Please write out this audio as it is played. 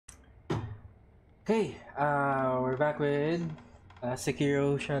Okay, we're back with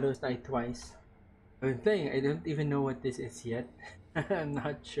Sekiro Shadows Die Twice. Good thing, I don't even know what this is yet. I'm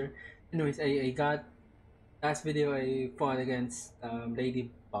not sure. Anyways, I got last video I fought against Lady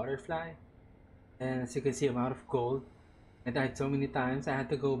Butterfly, and as you can see, I'm out of gold. I died so many times. I had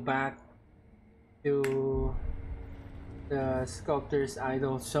to go back to the sculptor's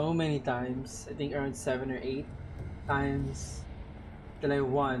idol so many times. I think around 7 or 8 times till I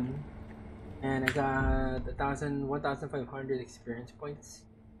won. And I got 1,500 experience points.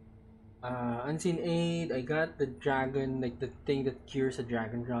 Unseen Aid, I got the dragon, like the thing that cures a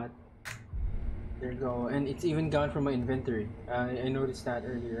dragon rot. There you go, and it's even gone from my inventory. I noticed that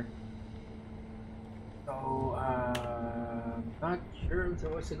earlier. So, not sure I'm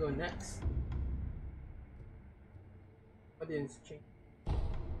supposed to go next. Audience change.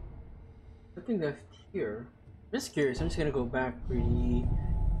 Nothing left here. I'm just curious. I'm just gonna go back really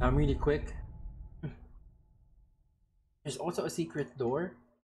quick. There's also a secret door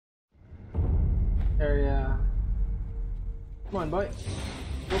area. Come on, boy.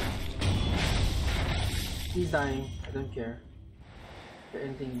 Oh. He's dying. I don't care. Is there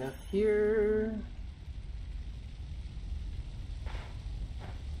anything left here?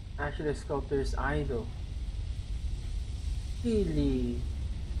 Actually, the sculptor's idol. Really?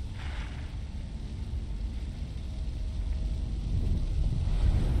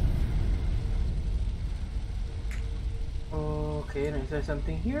 Okay, is there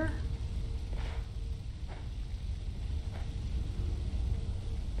something here?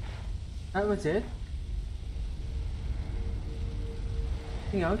 That was it?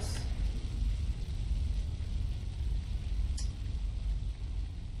 Anything else?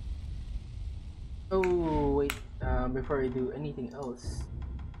 Oh, wait, before I do anything else.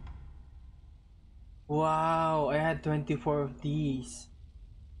 Wow, I had 24 of these.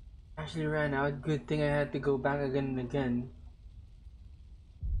 Actually ran out. Good thing I had to go back again and again.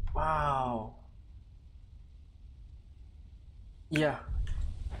 Wow. Yeah.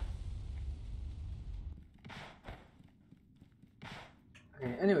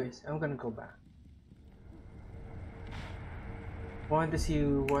 Okay, anyways, I'm gonna go back. Wanted to see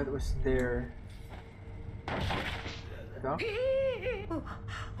what was there. A dog?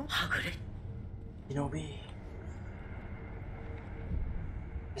 Shinobi.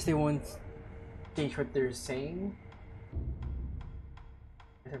 Guess they won't change what they're saying.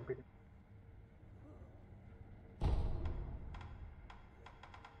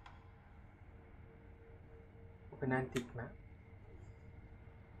 Open antique map.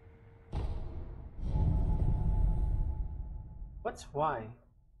 What's Y?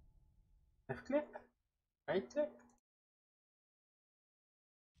 Left click? Right click?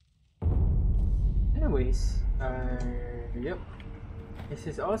 Anyways, yep. This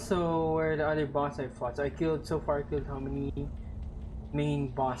is also where the other boss I fought. So I killed, so far I killed how many main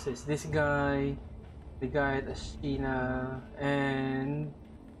bosses? This guy, the guy at Ashina, and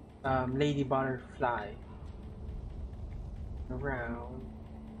Lady Butterfly. Around.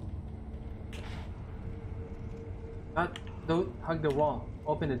 Don't hug the wall.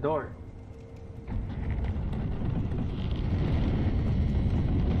 Open the door.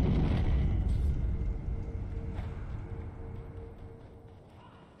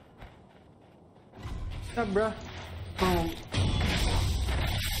 What's up, bruh? Oh.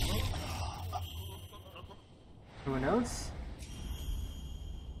 Anyone else?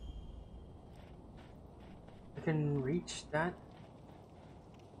 I can reach that.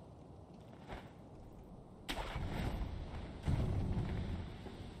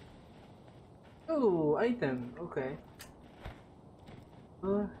 Oh, item. Okay.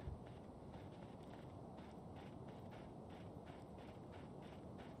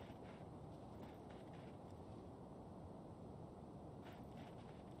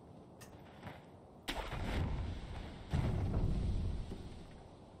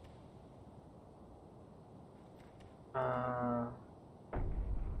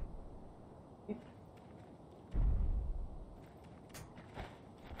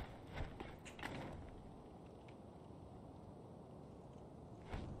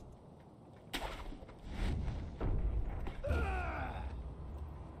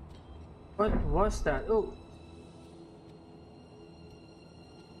 What was that? Oh.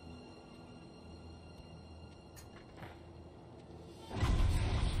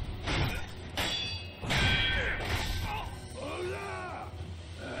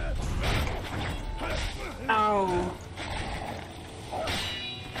 Ow.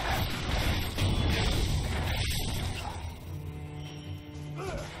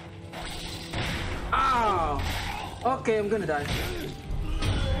 Ow. Okay, I'm gonna die.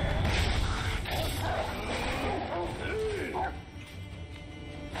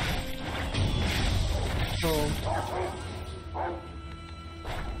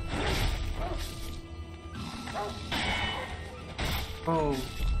 Oh.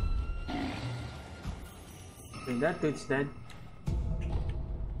 Okay, that dude's dead.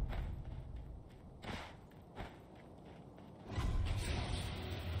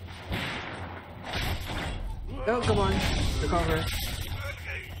 Oh, come on. Recover.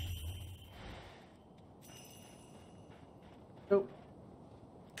 Oh.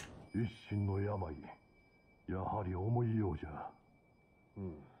 一身の病、やはり重いようじゃ。う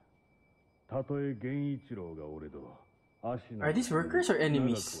ん。たとえ源一郎がおれど、足な Are these workers or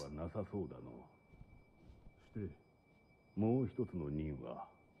enemies? 長くはなさそうだの。して、もう一つの任は、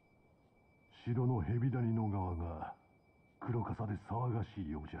城の蛇谷の側が黒笠で騒がしい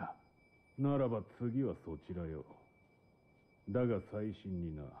ようじゃ。ならば次はそちらよ。だが最新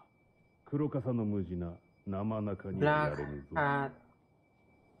にな、黒笠の無事な生中にはや Black れぬぞ。hat.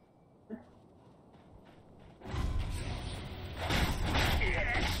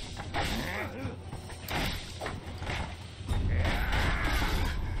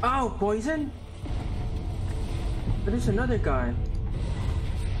 Oh, poison? But there's another guy.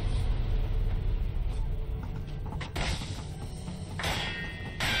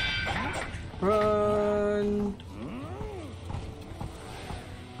 Run!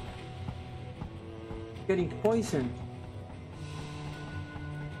 Getting poisoned.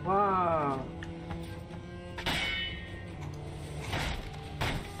 Wow.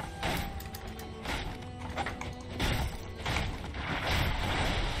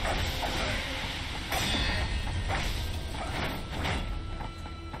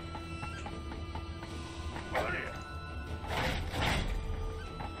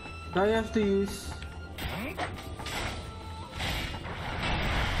 Do I have to use?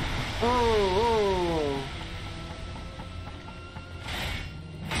 Oh, oh.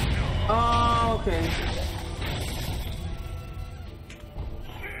 Oh, okay.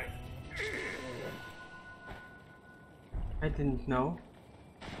 I didn't know.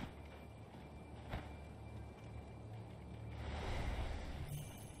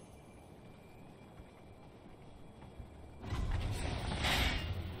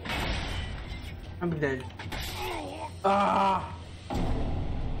 I'm dead. Ah.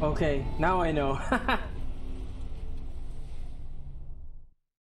 Okay, now I know. I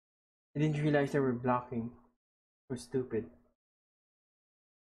didn't realize they were blocking. We're stupid.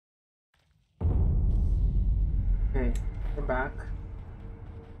 Okay, we're back.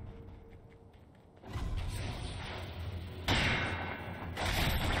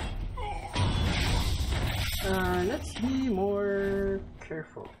 Let's be more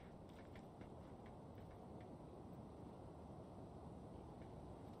careful.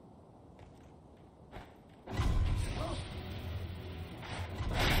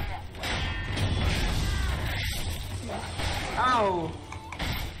 Ow!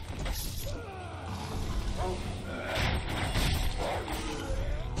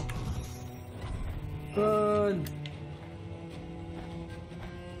 Good.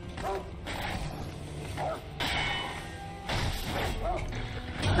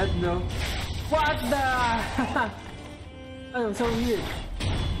 Let's go. What the? Oh, so weird.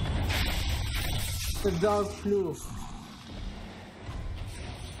 The dog flew.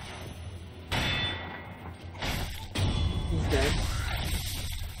 He's dead.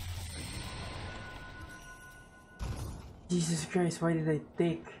 Jesus Christ, why did I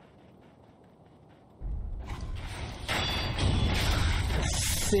take a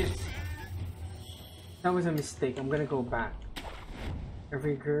sip? That was a mistake. I'm gonna go back.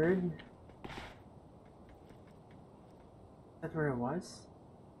 Every gird. Is that where I was?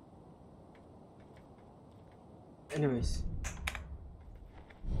 Anyways.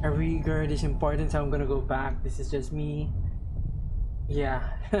 Every gird is important, so I'm gonna go back. This is just me. Yeah.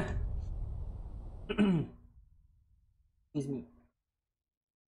 Excuse me.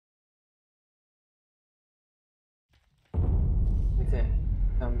 Okay.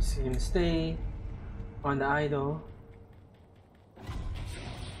 So I'm just gonna stay on the idol.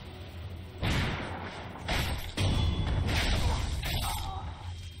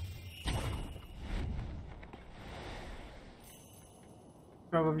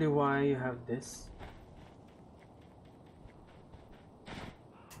 Probably why you have this.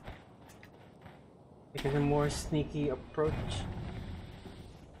 Taking a more sneaky approach.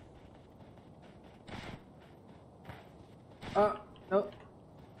 Oh, no.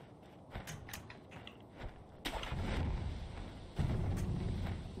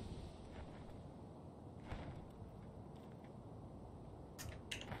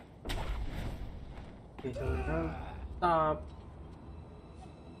 Okay, so now stop.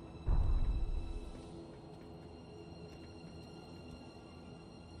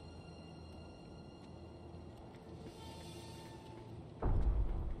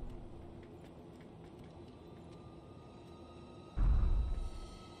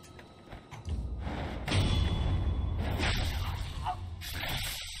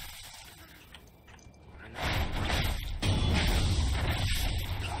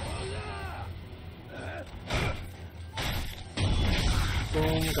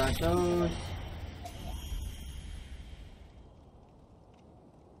 Boom, got those.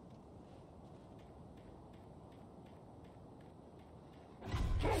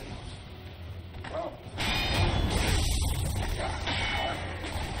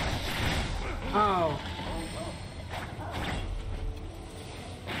 Oh.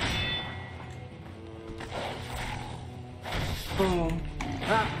 Boom.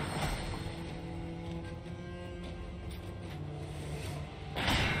 Ah.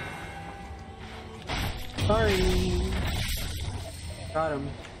 Sorry. Got him.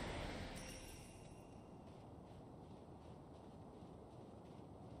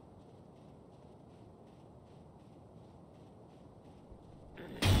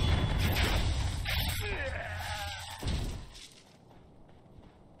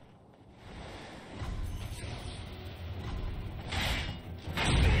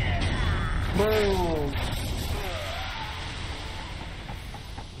 Boom.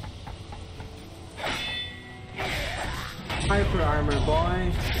 Hyper armor,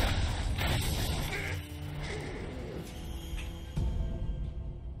 boy.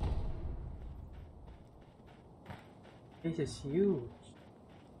 This is huge.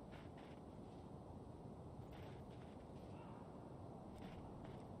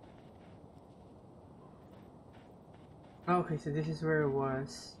 Okay, so this is where it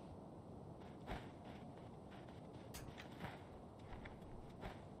was.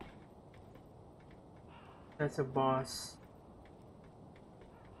 That's a boss.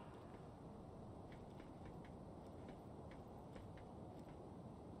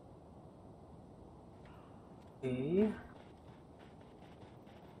 Okay.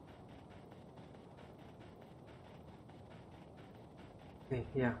 Okay,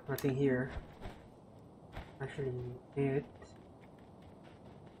 yeah, nothing here. Actually, it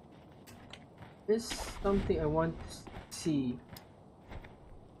is something I want to see.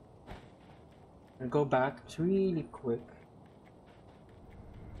 I'll go back. It's really quick.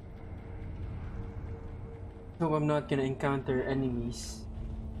 So I'm not gonna encounter enemies.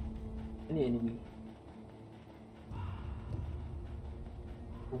 Any enemy.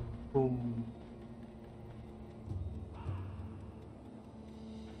 Boom, boom.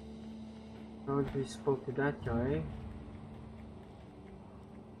 Oh, we spoke to that guy.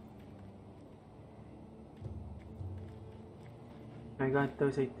 I got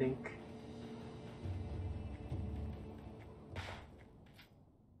those, I think.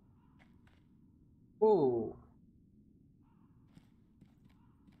 Oh.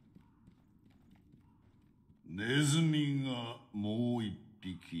 Nezumiがもう一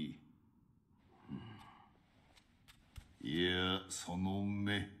匹。いや、その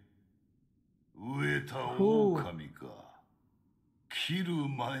目。飢えた狼か。切る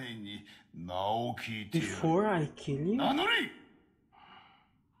前に名を聞いてやる。Before I kill you? 名乗り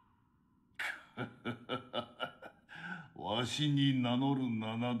わしに名乗る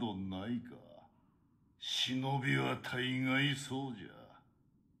名などないか。忍びは大概そうじゃ。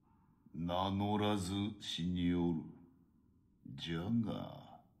名乗らず死におる。じゃが、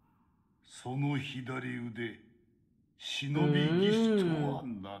その左腕、忍び技師とは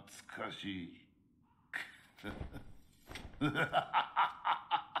懐かしい。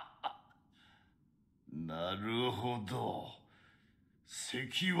なるほど。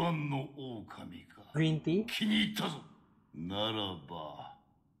石腕の狼か。Green tea? 気に入ったぞ。ならば、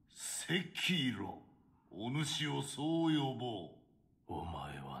セキロ。お主をそう呼ぼう。お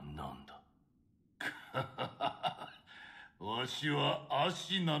前は何だ。わしはア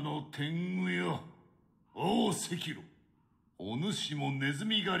シナの天狗よ。おうセキロ。お主もネズ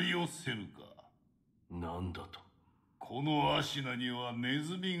ミ狩りをせぬか。何だと。このアシナにはネ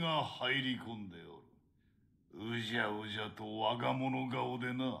ズミが入り込んでおる。うじゃうじゃと我が物顔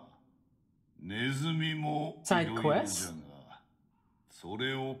でな。ネズミもいろいろじゃが、そ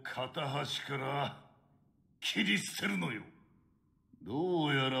れを片端から切り捨てるのよ。ど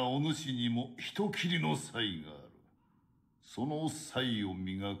うやらお主にも人斬りの才がある。その才を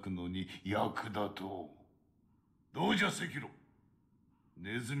磨くのに役立とう。どうじゃセキロ。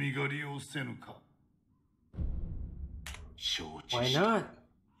ネズミ狩りをせぬか。承知した。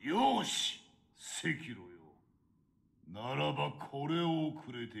よし、セキロよ。ならばこれを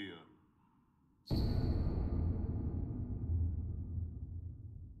くれてやる。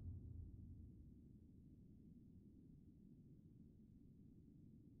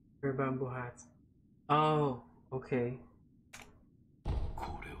Your bamboo hats. Oh, okay.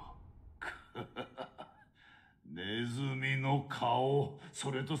 これはネズミの顔、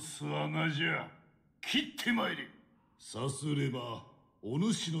それと巣穴じゃ。切ってまいれ。さすればお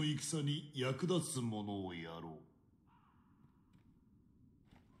主の戦に役立つものをやろ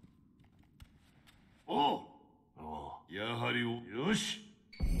おう。やはりよし。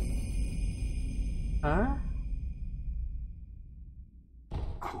Huh?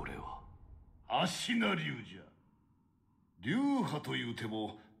 これは芦名流じゃ。流派というて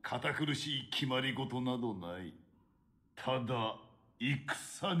も堅苦しい決まり事などない。ただ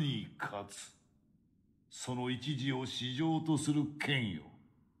戦に勝つ、その一時を至上とする剣よ。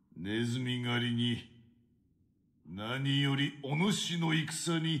ネズミ狩りに何よりお主の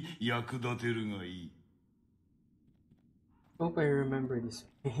戦に役立てるがいい。 Hope I remember this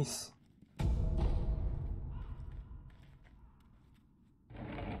face.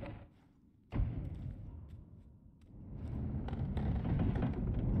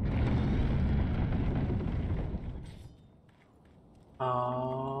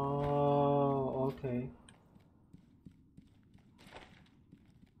 Oh, okay.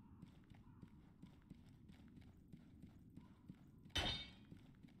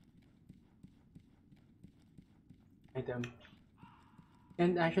 Item.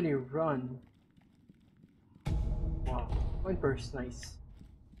 Can actually run. Wow. One burst, nice.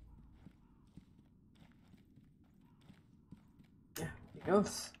 Yeah, anything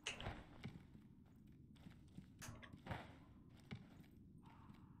else?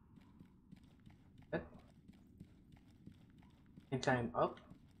 That. Can climb up.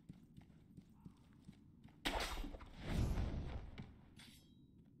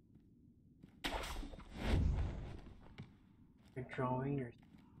 You're drawing your.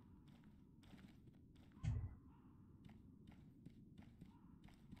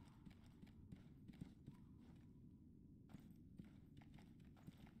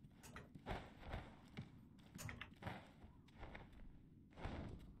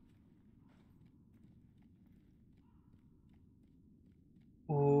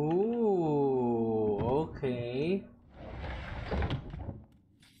 Ooh, okay.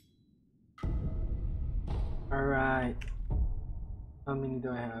 Alright. How many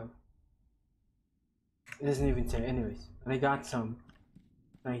do I have? It doesn't even say. Anyways, I got some.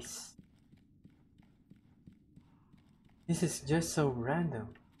 Nice. This is just so random.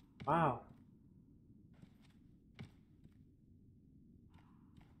 Wow.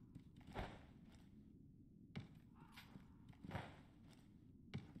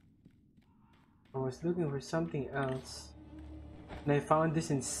 I was looking for something else, and I found this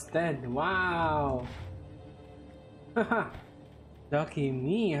instead. Wow! Haha! Lucky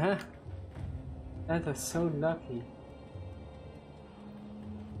me, huh? That was so lucky.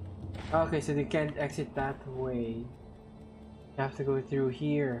 Okay, so they can't exit that way. You have to go through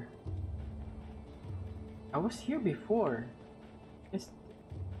here. I was here before. Just...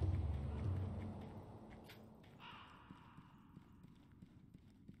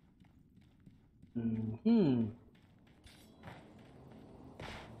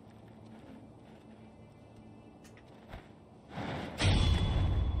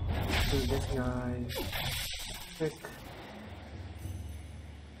 So this guy. Quick.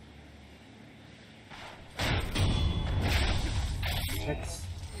 Next.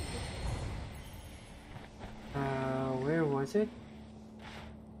 Where was it?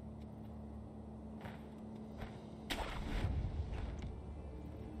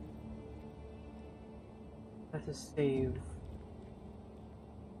 Let's save.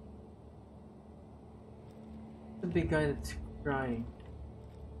 The big guy that's crying.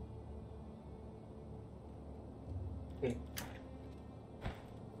 Okay.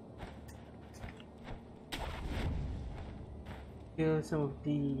 Kill some of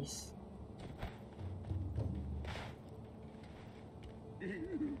these.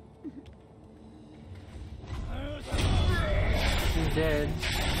 He's dead.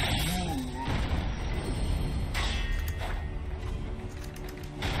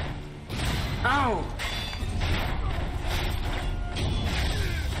 Ow!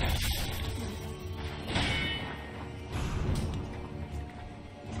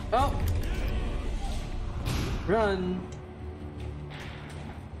 Oh! Run!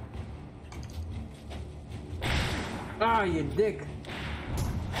 Ah, you dick!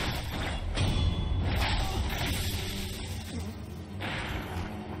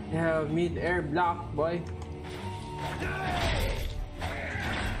 You have mid-air block, boy.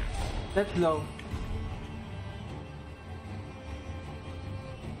 That's low.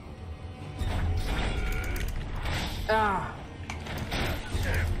 Ah!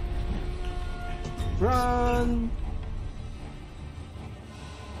 Run!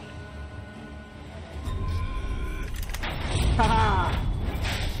 Haha!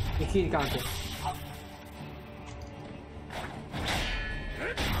 You can't counter.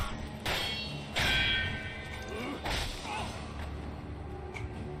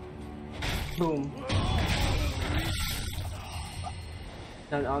 Boom.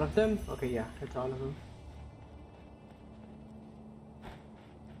 That all of them? Okay, yeah, that's all of them.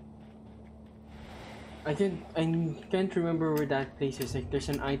 I can't remember where that place is. Like, there's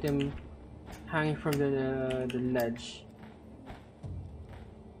an item hanging from the ledge.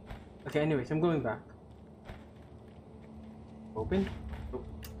 Okay, anyways, I'm going back. Open? Oh.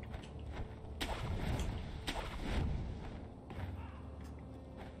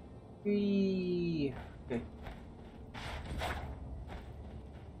 Whee! Okay.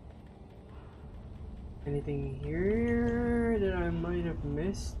 Anything here that I might have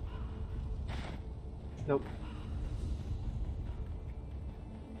missed? Nope.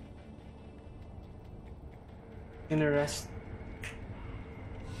 Gonna rest.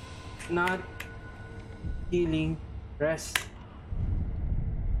 Not healing. Rest.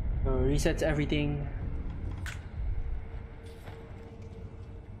 So resets everything.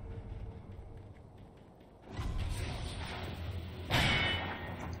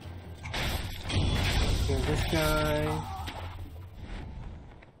 Okay, this guy.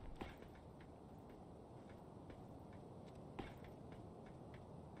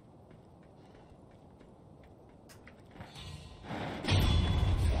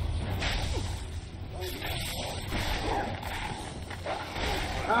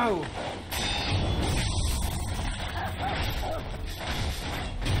 Ow!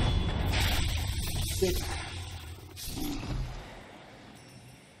 Shit.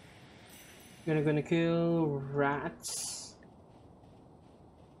 Gonna kill rats.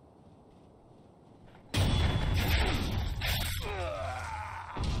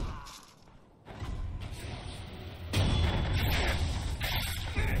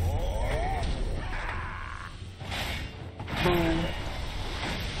 Boom.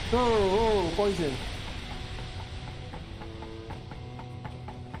 Oh, poison.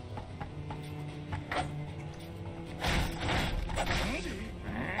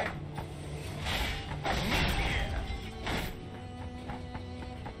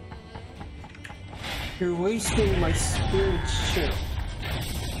 You're wasting my spirit shit.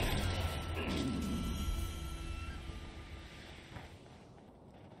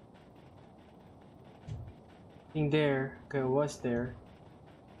 In there. Okay, it was there.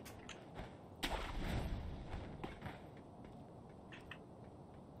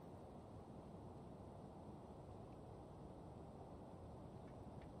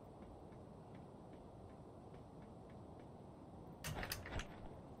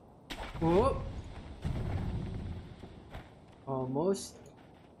 Whoop. Almost.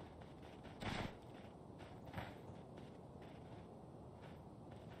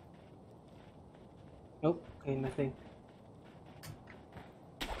 Nope. Okay, nothing.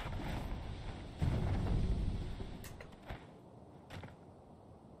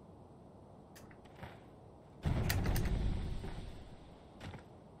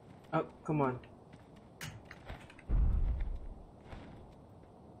 Oh, come on.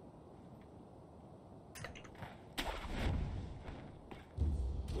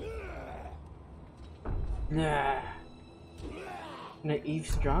 Nah. Can I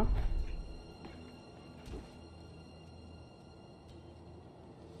eavesdrop?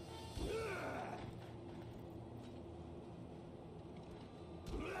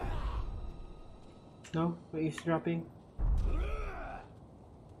 No? No eavesdropping?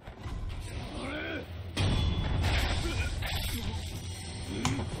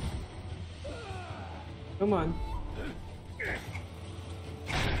 Come on.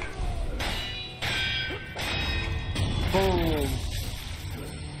 Boom.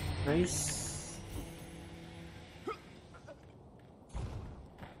 Nice.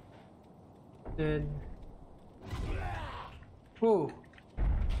 Dead. Whoa.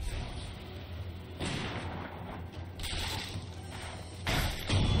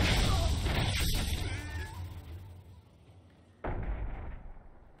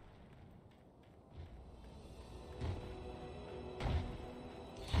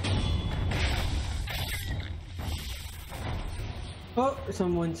 Oh,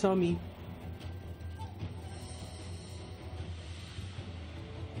 someone saw me.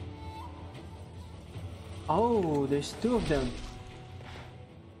 Oh, there's two of them.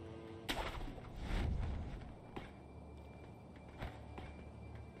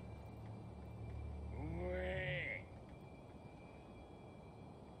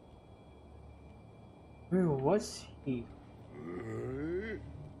 Where was he?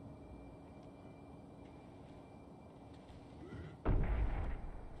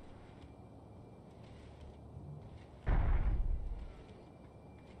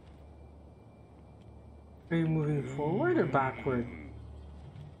 Are you moving forward or backward?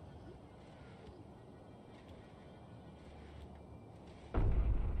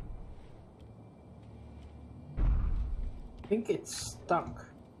 think it's stuck.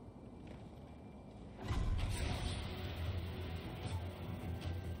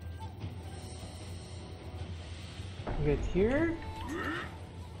 Get here.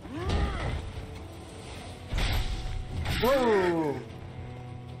 Whoa!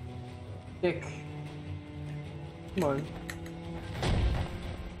 Dick. Come on.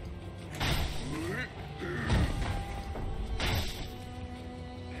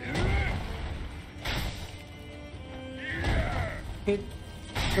 Hit.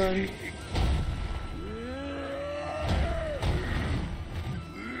 Run.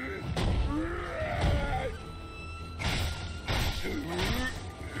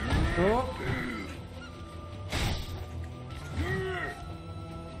 Oh.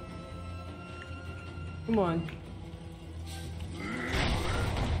 Come on.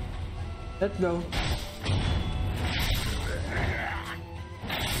 Let's go.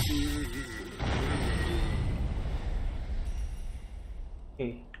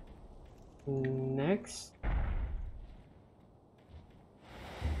 Okay. Next.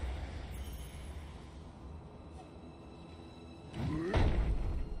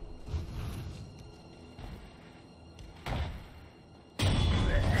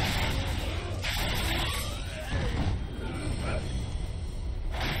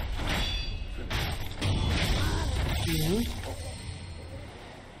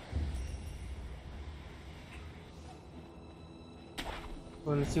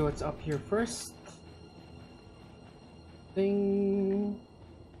 Well, let's see what's up here first. Thing.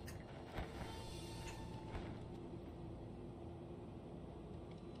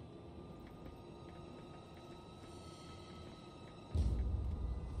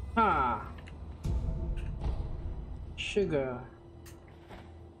 Ah. Sugar.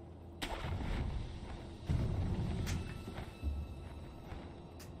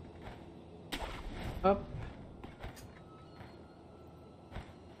 Up.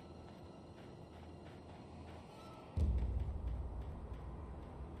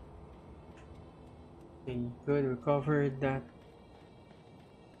 Okay, good, recovered that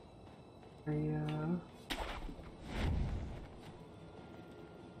area.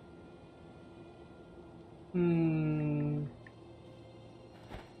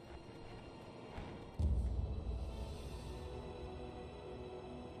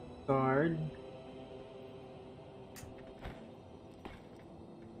 Guard.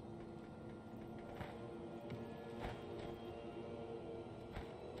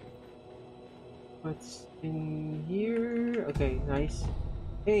 What's in here? Okay, nice.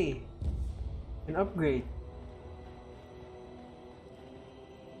 Hey, an upgrade.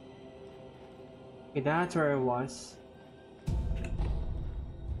 Okay, that's where I was.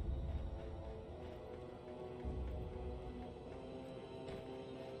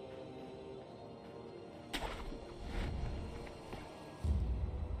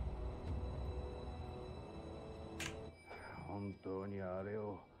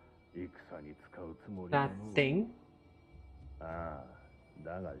 That thing? ああ、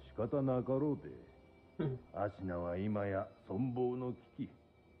だが仕方なかろうで。アシナは今や存亡の危機。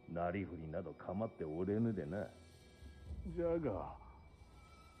なりふりなど構っておれぬでな。じゃが。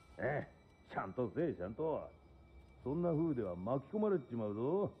ちゃんとせえ、ちゃんと。そんな風では巻き込まれちまう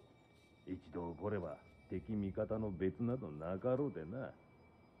ぞ。一度起これば敵味方の別などなかろうでな。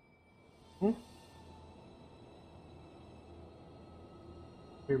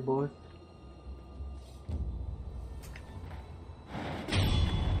You're both.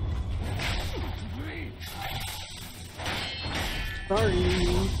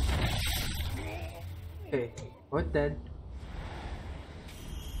 Sorry. Okay, what then?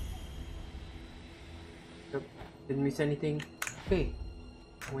 Yep, didn't miss anything. Okay,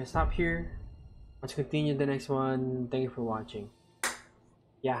 I'm gonna stop here. Let's continue the next one. Thank you for watching.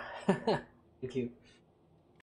 Yeah, thank you.